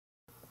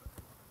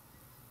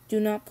Do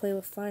not play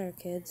with fire,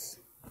 kids.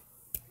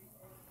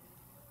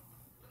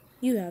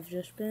 You have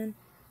just been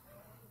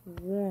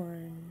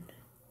warned.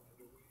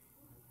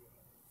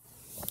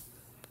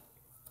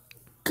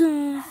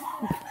 Go.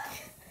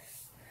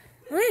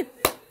 Okay.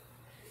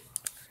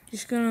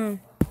 Just gonna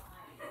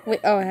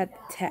wait. Oh, I had to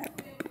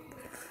tap.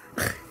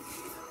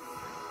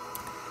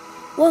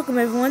 Welcome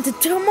everyone to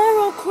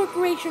Tomorrow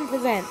Corporation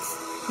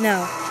Presents.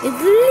 Now,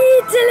 it's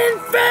Leetle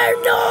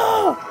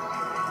Inferno!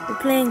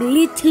 We're playing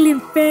Leetle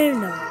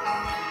Inferno.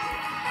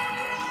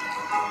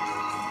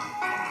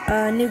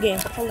 New game.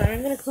 Hold on,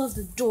 I'm gonna close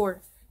the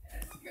door.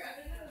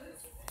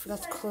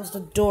 Forgot to close the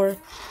door.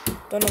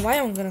 Don't know why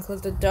I'm gonna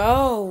close the door.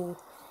 Oh,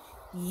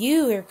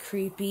 you are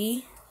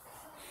creepy.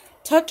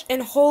 Touch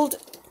and hold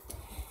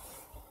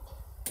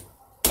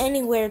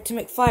anywhere to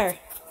make fire.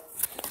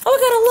 Oh, I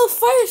got a little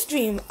fire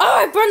stream. Oh,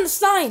 I burned the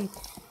sign.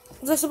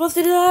 Was I supposed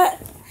to do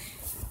that?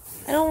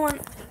 I don't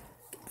want...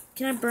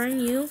 Can I burn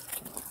you?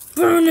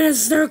 Burn in a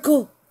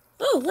circle.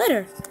 Oh,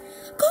 letter.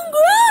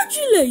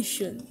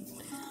 Congratulations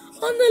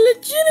on the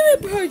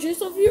legitimate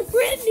purchase of your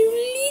brand new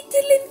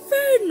Leetle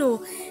Inferno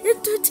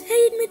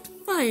entertainment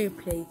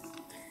fireplace.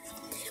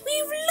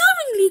 We've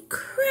lovingly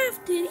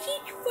crafted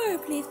each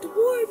fireplace to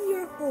warm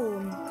your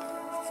home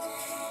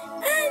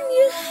and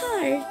your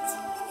heart.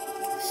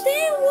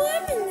 Stay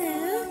warm in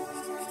there.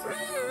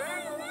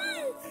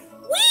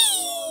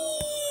 Whee!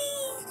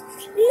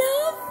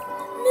 Love,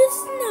 Miss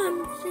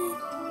Nancy.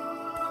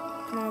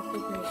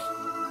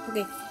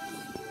 Okay.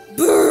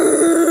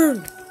 Burn!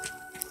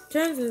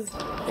 Terms of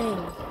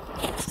things.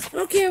 I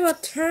don't care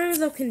about terms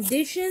of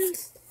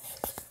conditions.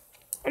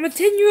 I'm a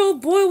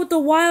 10-year-old boy with a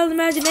wild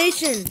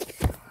imagination.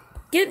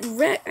 Get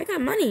wrecked. I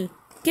got money.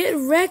 Get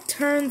wrecked,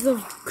 terms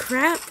of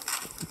crap.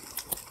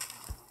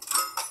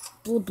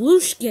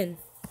 Blueshkin.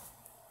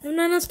 I have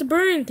nothing else to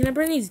burn. Can I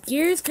burn these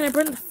gears? Can I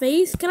burn the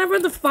face? Can I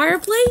burn the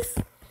fireplace?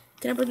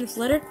 Can I burn this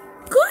letter?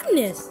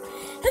 Goodness!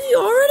 Have you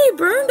already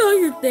burned all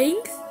your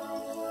things?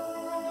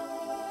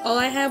 All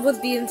I had was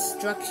the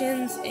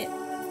instructions and...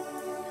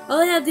 All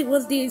I had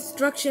was the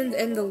instructions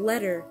and the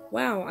letter.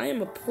 Wow, I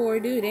am a poor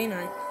dude, ain't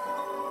I?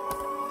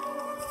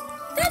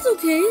 That's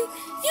okay.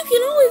 You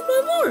can always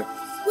buy more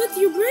with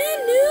your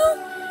brand new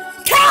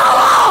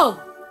catalog!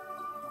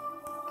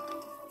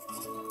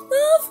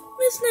 Love,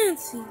 Miss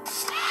Nancy.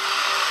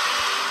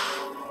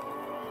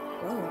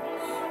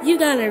 Whoa. You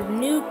got a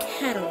new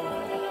catalog.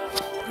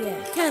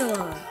 Yeah,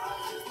 catalog.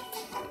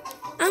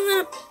 I'm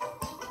gonna...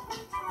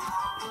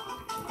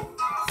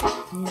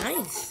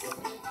 Nice.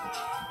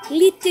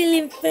 Leetle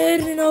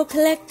Inferno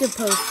collector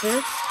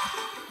poster.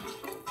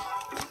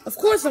 Of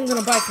course I'm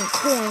gonna buy some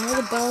corn. What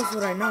the balls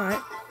would I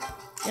not?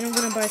 And I'm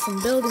gonna buy some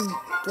building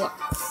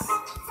blocks.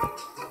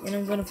 And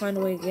I'm gonna find a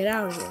way to get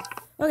out of here.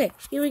 Okay,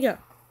 here we go.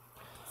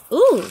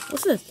 Ooh,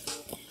 what's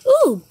this?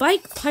 Ooh,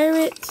 bike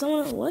pirate.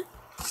 Someone, what?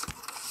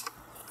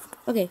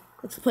 Okay,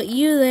 let's put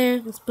you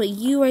there. Let's put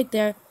you right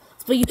there.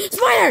 Let's put you.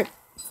 Spider!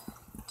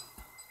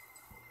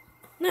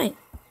 Nice.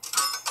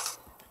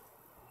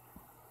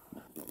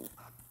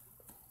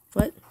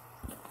 What?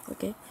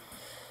 Okay.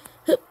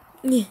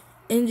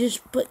 And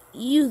just put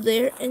you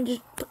there. And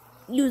just put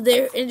you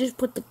there. And just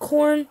put the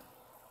corn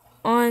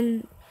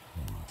on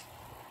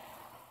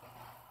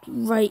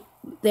right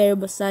there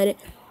beside it.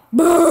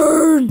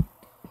 Burn!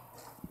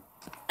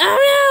 Oh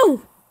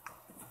no!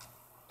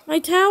 My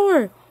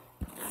tower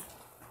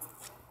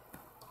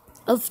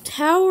of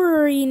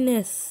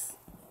toweriness.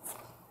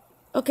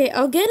 Okay,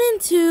 I'll get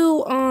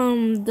into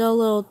the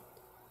little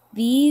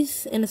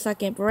these in a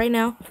second, but right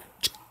now,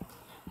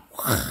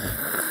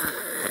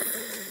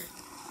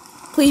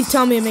 please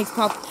tell me it makes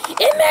popcorn.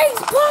 It makes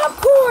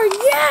popcorn.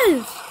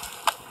 Yes.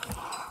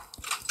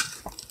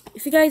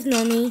 If you guys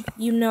know me,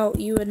 you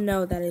would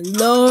know that I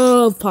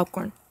love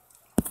popcorn.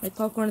 Like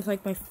popcorn is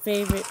like my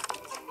favorite.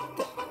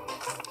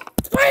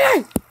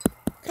 Spider!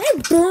 Can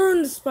I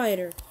burn the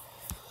spider?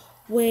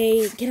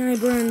 Wait, can I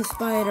burn the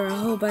spider? I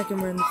hope I can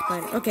burn the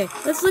spider. Okay,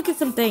 let's look at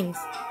some things.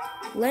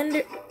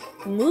 Lender,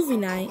 movie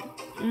night,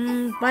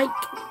 bike,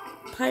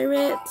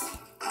 pirate.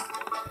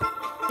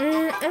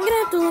 I'm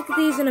gonna have to look at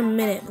these in a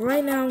minute. But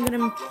right now, I'm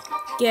gonna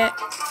get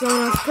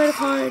someone else's credit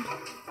card,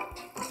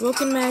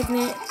 broken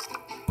magnet,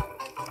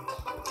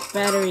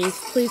 batteries.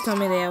 Please tell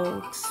me they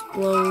will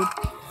explode.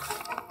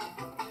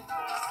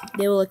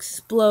 They will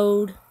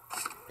explode.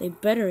 They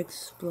better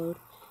explode.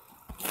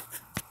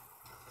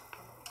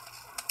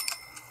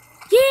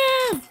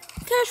 Yeah!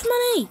 Cash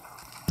money!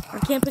 I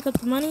can't pick up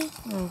the money?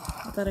 Oh,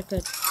 I thought I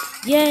could.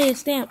 Yay, a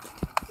stamp.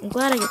 I'm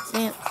glad I get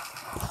stamped.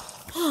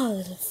 Oh,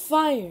 there's a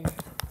fire.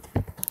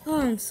 Oh,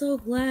 I'm so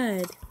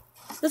glad.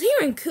 Because here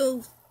in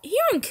Kuntz,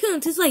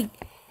 it's like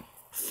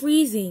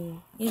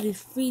freezing. It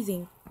is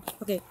freezing.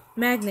 Okay,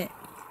 magnet.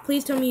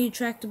 Please tell me you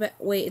tracked the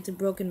wait, it's a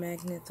broken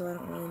magnet, so I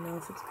don't really know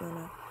if it's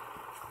gonna...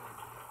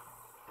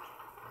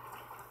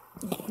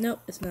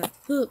 Nope, it's not.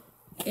 Hoop.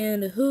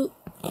 And a hoop.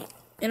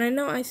 And I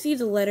know I see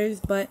the letters,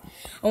 but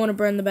I want to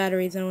burn the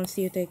batteries. I want to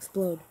see if they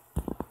explode.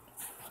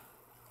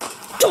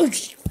 Oh,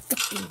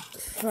 fucking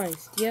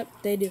Christ. Yep,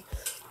 they do.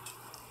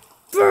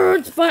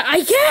 Burn spider.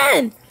 I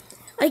can!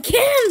 I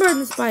can burn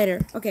the spider.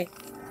 Okay.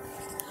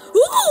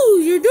 Ooh,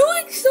 you're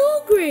doing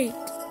so great.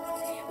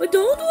 But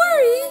don't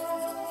worry.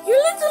 Your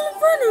Little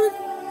Inferno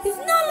is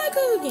not like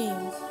other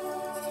games.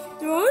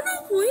 There are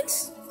no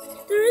points.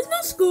 There is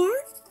no score.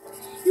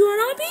 You are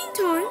not being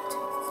timed.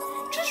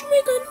 Just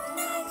make a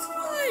nice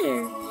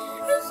fire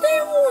and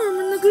stay warm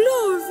in the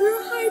glow of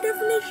your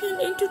high-definition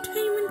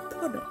entertainment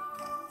product.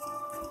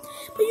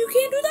 But you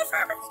can't do that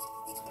forever.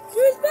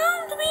 There is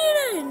bound to be an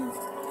end.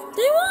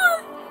 Stay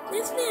warm,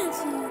 Miss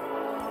Nancy.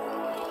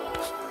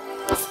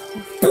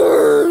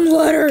 Burn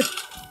letter.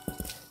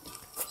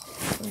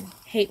 I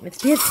hate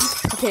Miss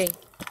Nancy. Okay.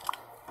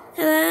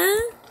 Hello?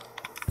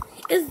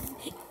 Is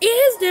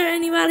there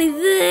anybody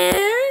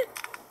there?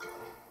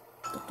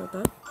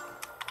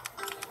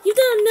 You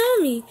don't know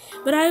me,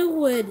 but I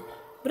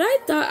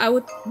thought I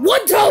would.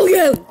 What told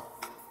you?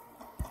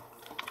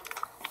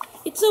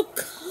 It's so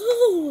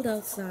cold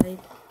outside, and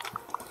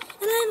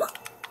I'm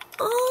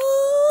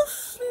all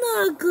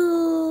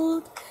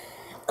snuggled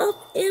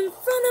up in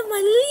front of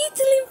my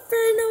Leetle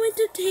Inferno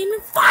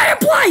entertainment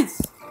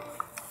fireplace.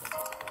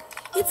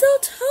 It's so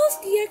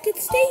toasty I could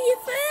stay here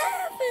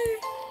forever.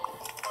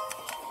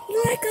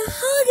 Like a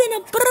hug and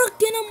a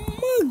bug in a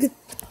mug.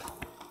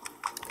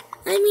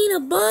 I mean a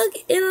bug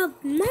in a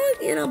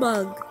mug in a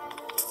bug.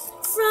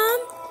 From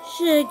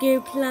Sugar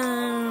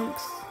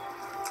Plumps.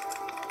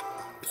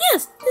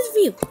 Yes, this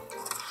view.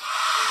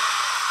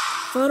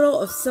 Photo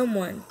of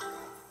someone.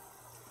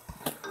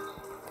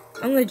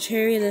 I'm gonna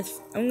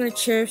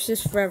cherish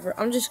this forever.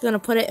 I'm just gonna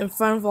put it in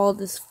front of all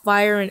this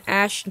fire and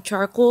ash and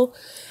charcoal.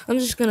 I'm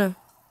just gonna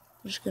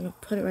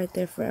put it right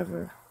there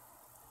forever.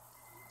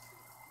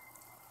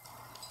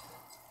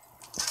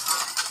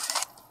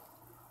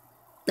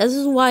 This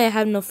is why I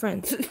have no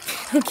friends.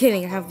 I'm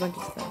kidding, I have a bunch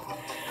of friends.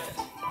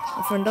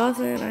 My friend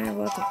Dawson, I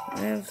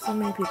have so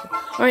many people.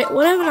 Alright,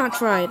 what have I not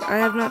tried? I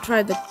have not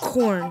tried the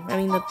corn. I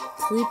mean the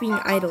sleeping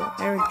idol.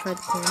 I already tried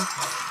the corn.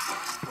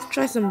 Let's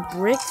try some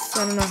bricks.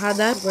 I don't know how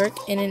that work.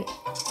 And an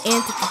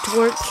antique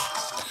torch.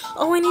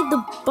 Oh, I need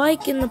the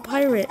bike and the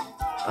pirate.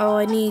 Oh,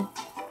 I need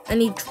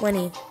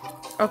 20.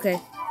 Okay,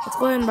 let's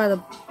go ahead and buy the.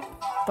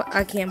 But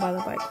I can't buy the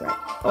bike, right?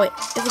 Oh wait,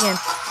 it's again.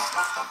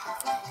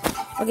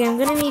 Okay, I'm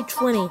gonna need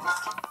 20.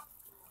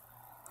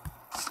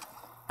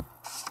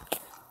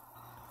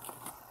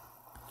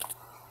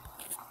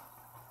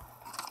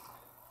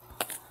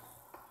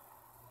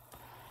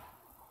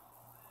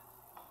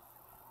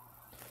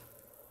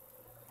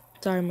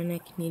 Sorry, my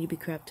neck needed to be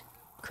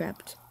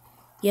crapped.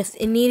 Yes,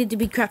 it needed to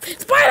be crapped.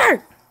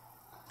 Spider!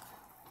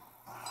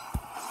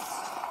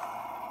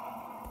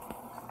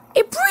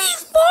 It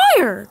breathes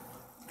fire!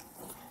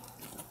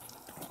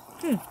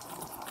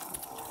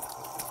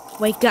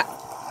 Wake up.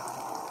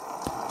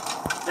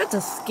 That's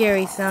a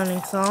scary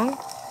sounding song.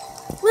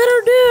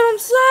 Little dude, I'm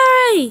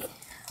sorry!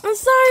 I'm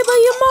sorry, but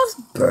you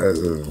must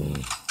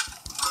burn.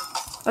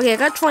 Okay, I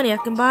got 20. I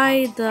can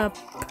buy the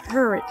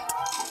parrot.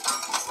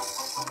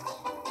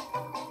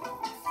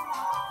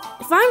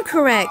 If I'm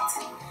correct,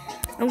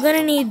 I'm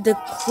gonna need the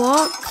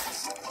clock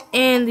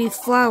and these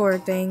flower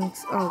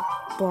things. Oh,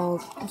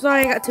 balls. I'm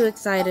sorry I got too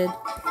excited.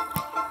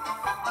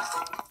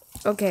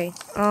 Okay,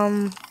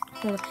 hold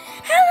on.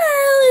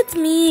 Hello, it's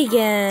me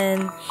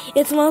again.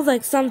 It smells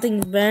like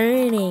something's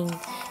burning.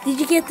 Did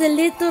you get the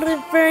Little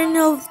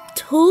Inferno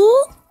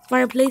tool?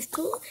 Fireplace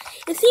tool?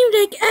 It seems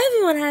like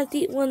everyone has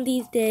one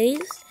these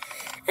days.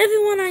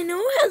 Everyone I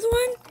know has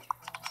one,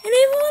 and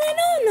everyone I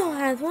don't know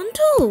has one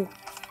too.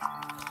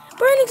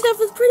 Burning stuff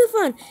was pretty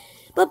fun,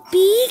 but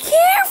be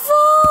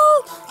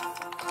careful!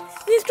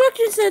 The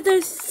instructions said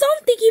there's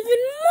something even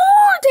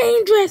more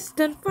dangerous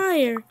than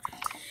fire,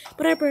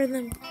 but I burned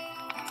them.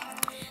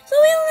 So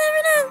we'll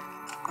never know.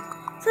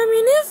 From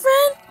your new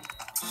friend,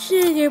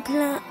 Sugar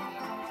Plump.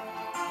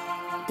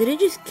 Did it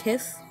just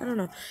kiss? I don't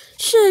know.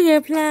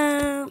 Sugar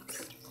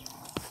Plumps.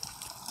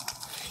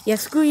 Yeah,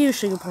 screw you,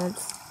 Sugar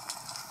Plumps.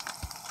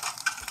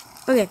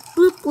 Okay,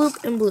 bloop,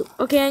 bloop, and bloop.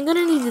 Okay, I'm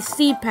gonna need the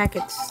seed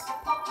packets.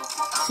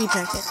 Seed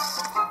packet.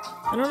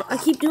 I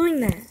keep doing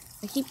that.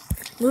 I keep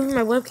moving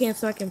my webcam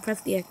so I can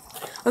press the X.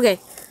 Okay,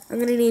 I'm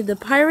gonna need the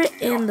pirate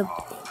and the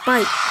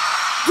bike.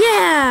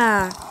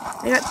 Yeah!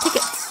 I got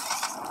tickets.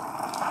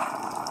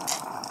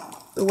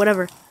 Or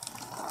whatever.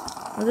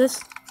 What's this?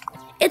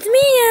 It's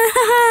me!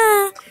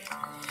 Haha!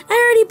 I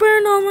already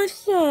burned all my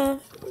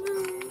stuff.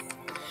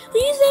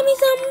 Will you send me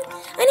some?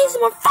 I need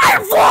some more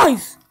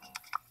fireflies!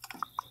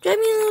 Drive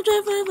me a little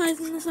dry fireflies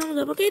and the sun is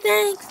up. Okay,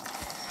 thanks.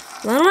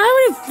 Well, I don't have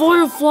any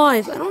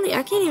fireflies. I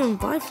can't even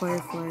buy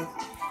fireflies.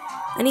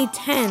 I need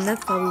 10,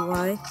 that's probably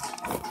why.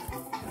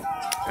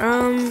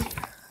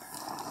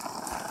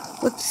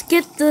 Let's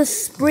get the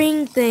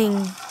spring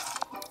thing.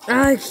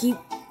 I keep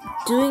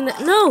doing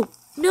that. No!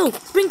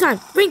 Springtime!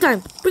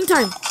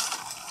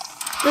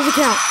 Does it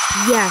count?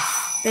 Yes.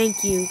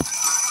 Thank you.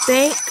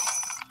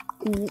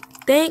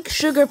 Thank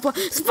Sugar Plump.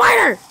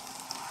 Spider!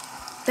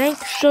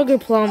 Thank Sugar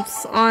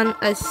Plumps on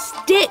a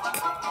stick.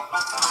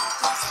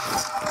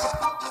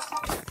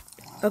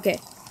 Okay.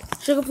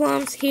 Sugar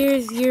Plumps,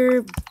 here's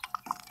your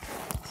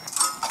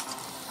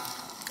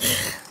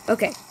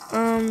Okay.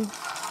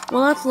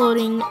 While that's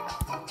loading,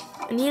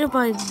 I need to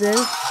buy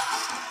this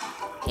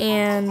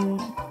and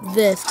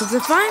this, because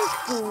if I'm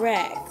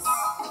correct,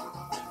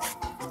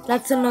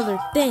 that's another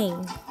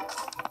thing.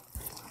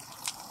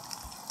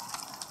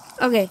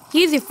 Okay,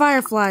 here's your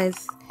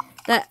fireflies.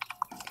 That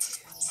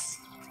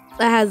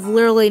has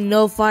literally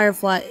no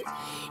firefly.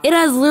 It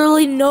has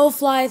literally no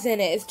flies in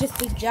it. It's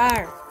just a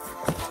jar.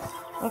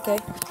 Okay.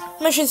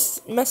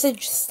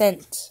 Message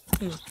sent.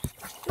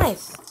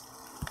 Nice.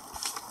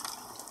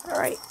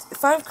 Alright.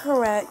 If I'm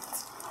correct.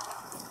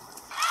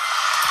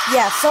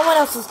 Yeah, someone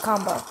else's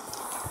combo.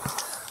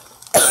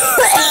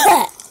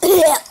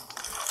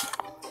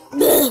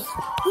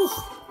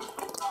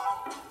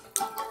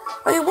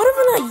 Okay, what have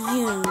I not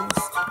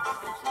used?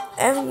 I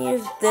haven't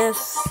used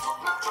this.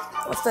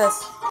 What's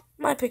this?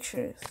 My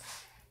pictures.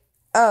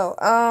 Oh,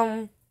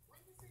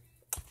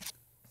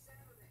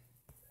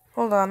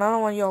 hold on, I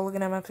don't want y'all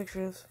looking at my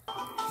pictures.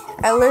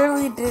 I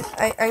literally did,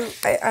 I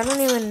don't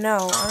even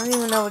know. I don't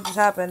even know what just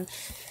happened.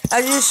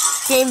 I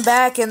just came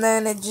back and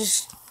then it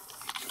just,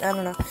 I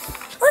don't know.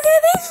 Okay,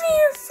 thanks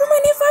for my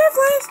new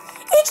fireflies.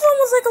 Each one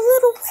was like a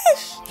little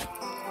wish.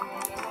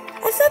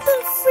 I set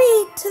them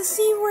free to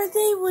see where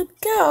they would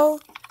go,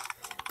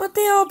 but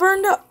they all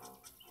burned up.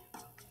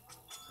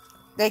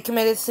 They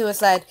committed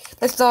suicide.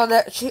 They saw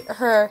that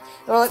her.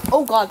 They were like,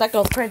 "Oh God, that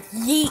girl's prince."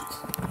 Yeet.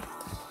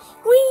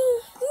 We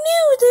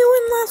knew they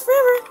wouldn't last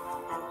forever.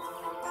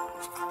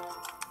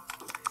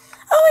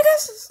 Oh, I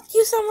guess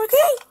you sound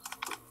okay.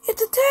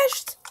 It's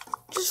attached.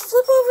 Just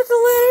flip over the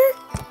letter.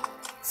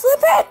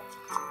 Flip it.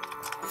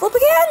 Flip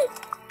again.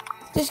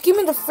 Just give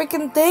me the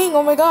freaking thing.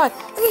 Oh my God.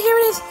 Okay, here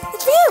it is.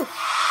 It's for you.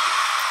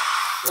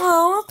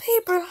 Oh, a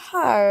paper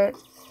heart.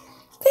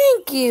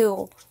 Thank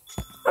you.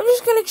 I'm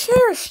just gonna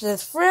cherish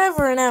this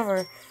forever and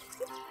ever.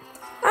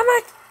 I'm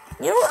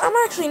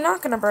actually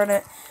not gonna burn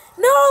it.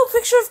 No,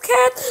 picture of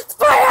cat,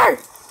 spider!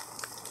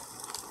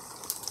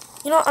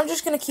 You know, I'm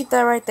just gonna keep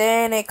that right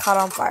there, and it caught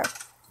on fire.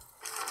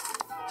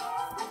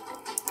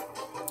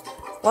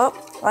 Well,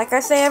 like I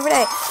say every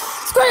day,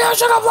 Square,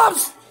 shut up,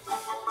 lumps!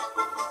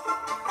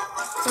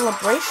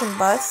 Celebration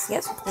bus,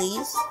 yes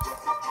please.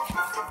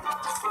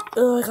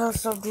 Oh, I gotta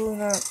stop doing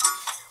that.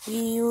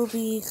 We will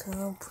be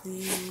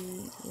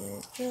complete.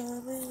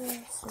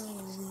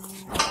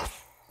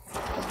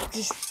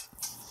 Just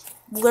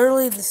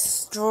literally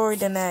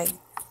destroyed an egg.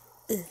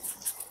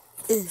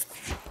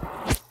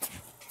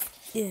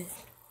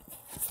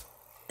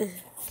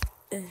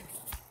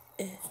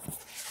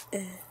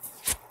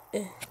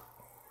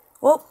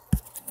 Well,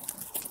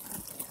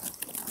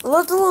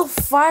 look, the little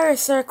fire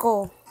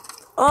circle.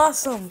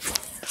 Awesome.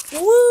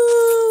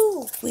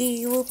 Woo!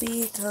 We will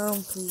be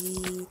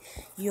complete.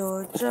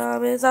 Your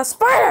job is a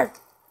spider!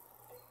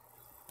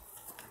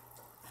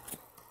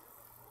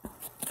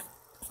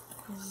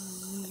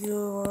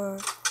 Your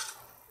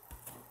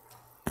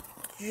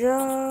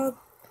job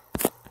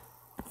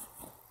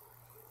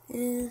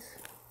is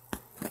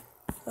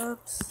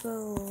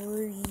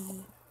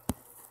obsolete.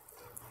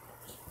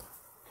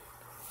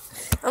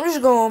 I'm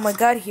just going on my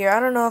gut here. I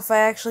don't know if I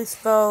actually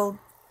spelled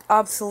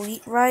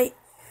obsolete right.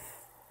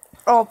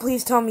 Oh,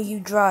 please tell me you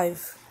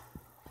drive.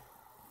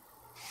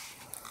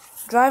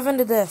 Drive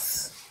into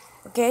this,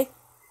 okay?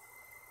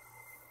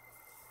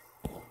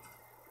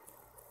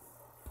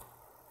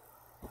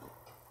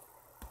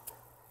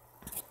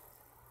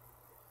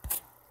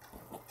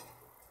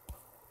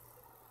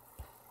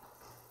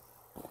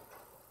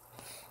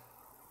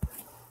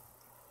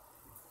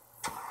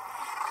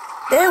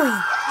 There we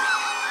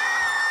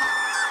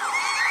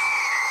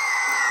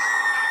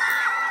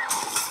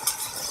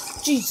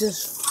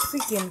Jesus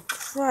freaking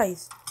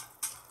Christ.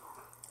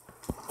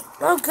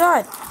 Oh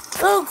God.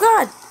 Oh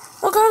God.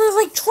 Oh God, there's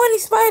like 20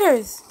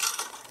 spiders.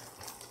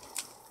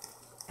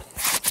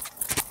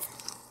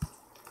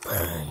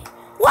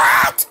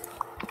 What?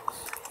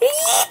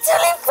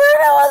 Leetle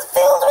Inferno was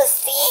filled with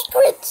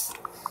secrets.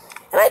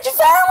 And I just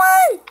found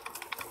one.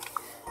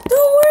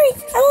 Don't worry,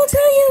 I won't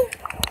tell you.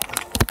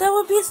 That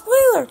would be a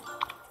spoiler.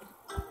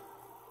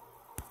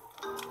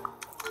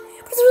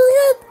 But it's really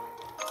good.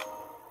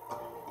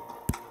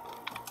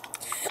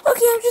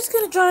 Okay, I'm just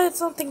gonna draw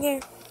something here.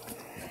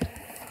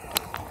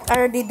 I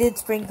already did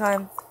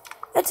springtime.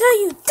 I tell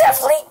you,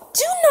 definitely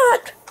do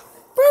not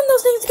burn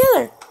those things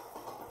together.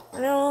 I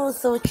know, it's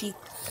so cheap.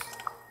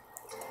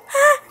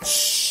 Ah,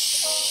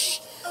 shh,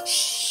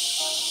 shh.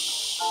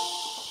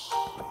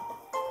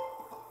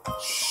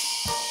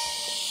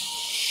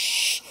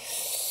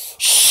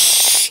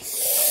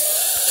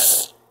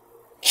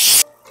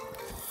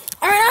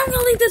 Alright, I'm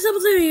gonna leave this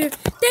episode here.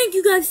 Thank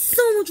you guys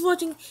so much for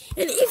watching.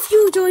 And if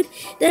you enjoyed,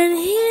 then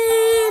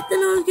hit the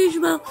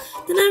notification bell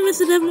to never miss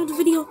a definite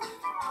video.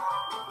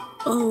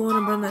 Oh, I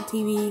wanna burn that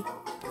TV.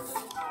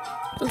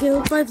 Okay,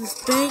 let's buy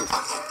this bank.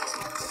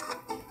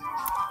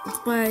 Let's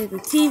buy the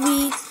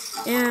TV.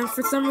 And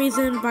for some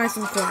reason, buy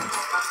some corn.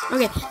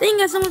 Okay, thank you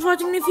guys so much for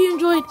watching. And if you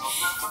enjoyed,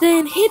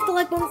 then hit the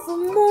like button for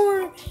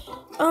more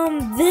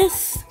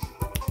this.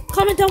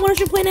 Comment down what I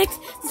should play next.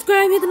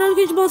 Subscribe, hit the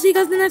notification bell. See you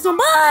guys in the next one.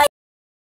 Bye!